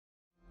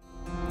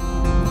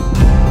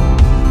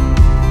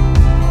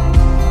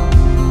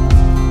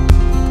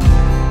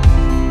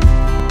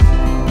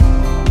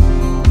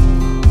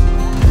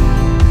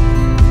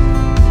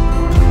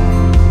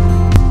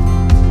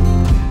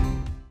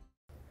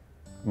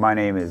My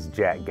name is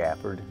Jack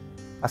Gafford.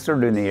 I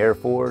served in the Air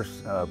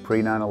Force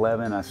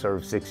pre-9/11. I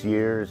served 6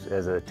 years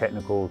as a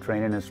technical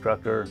training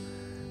instructor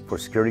for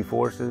security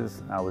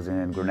forces. I was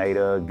in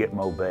Grenada,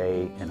 Gitmo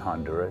Bay, and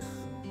Honduras.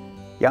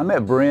 Yeah, I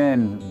met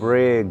Bryn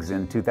Briggs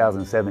in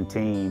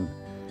 2017.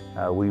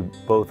 We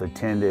both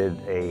attended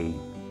a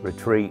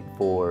retreat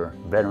for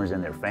veterans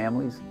and their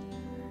families.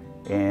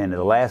 And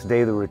the last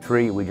day of the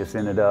retreat, we just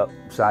ended up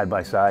side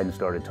by side and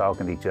started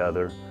talking to each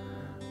other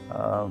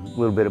a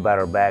little bit about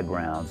our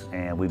backgrounds,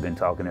 and we've been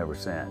talking ever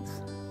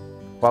since.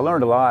 Well, I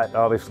learned a lot,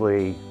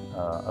 obviously,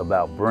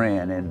 about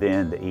Bryn and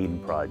then the Eden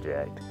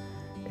Project.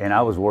 And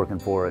I was working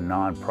for a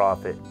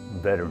nonprofit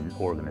veteran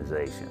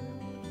organization.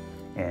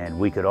 And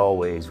we could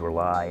always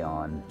rely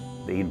on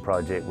the Eden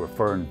Project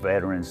referring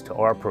veterans to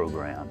our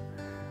program,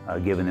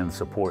 giving them the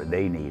support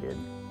they needed.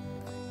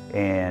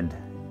 And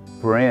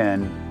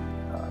Bryn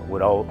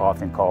would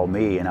often call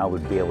me, and I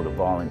would be able to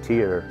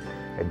volunteer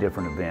at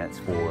different events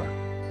for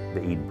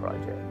the Eden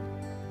Project.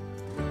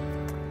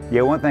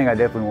 Yeah, one thing I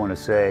definitely want to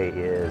say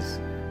is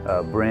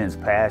Bryn's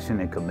passion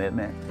and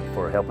commitment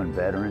for helping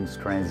veterans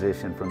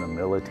transition from the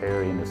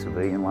military into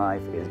civilian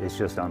life is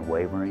just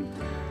unwavering.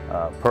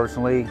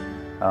 Personally,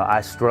 I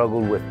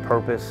struggled with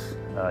purpose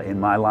in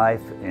my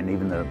life, and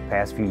even the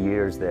past few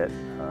years that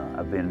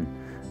I've been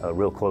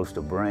real close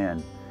to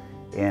Bryn.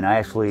 And I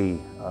actually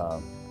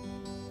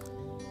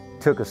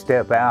took a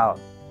step out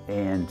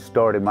and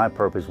started my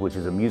purpose, which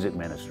is a music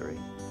ministry.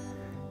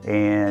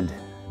 And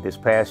this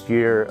past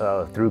year,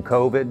 through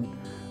COVID,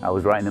 I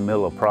was right in the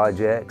middle of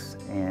projects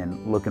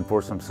and looking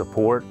for some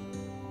support.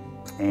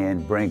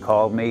 And Bryn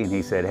called me and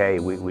he said, hey,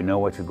 we know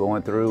what you're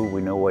going through.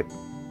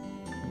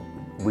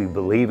 We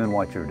believe in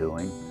what you're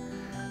doing.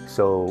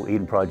 So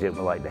Eden Project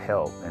would like to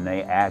help. And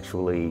they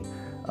actually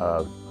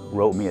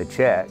wrote me a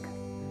check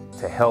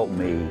to help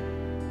me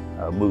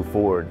move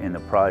forward in the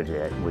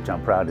project, which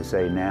I'm proud to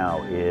say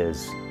now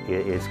is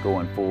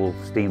going full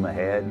steam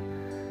ahead,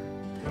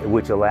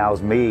 which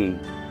allows me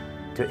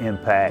to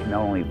impact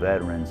not only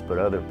veterans but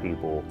other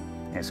people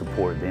and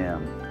support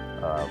them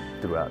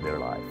throughout their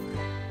life.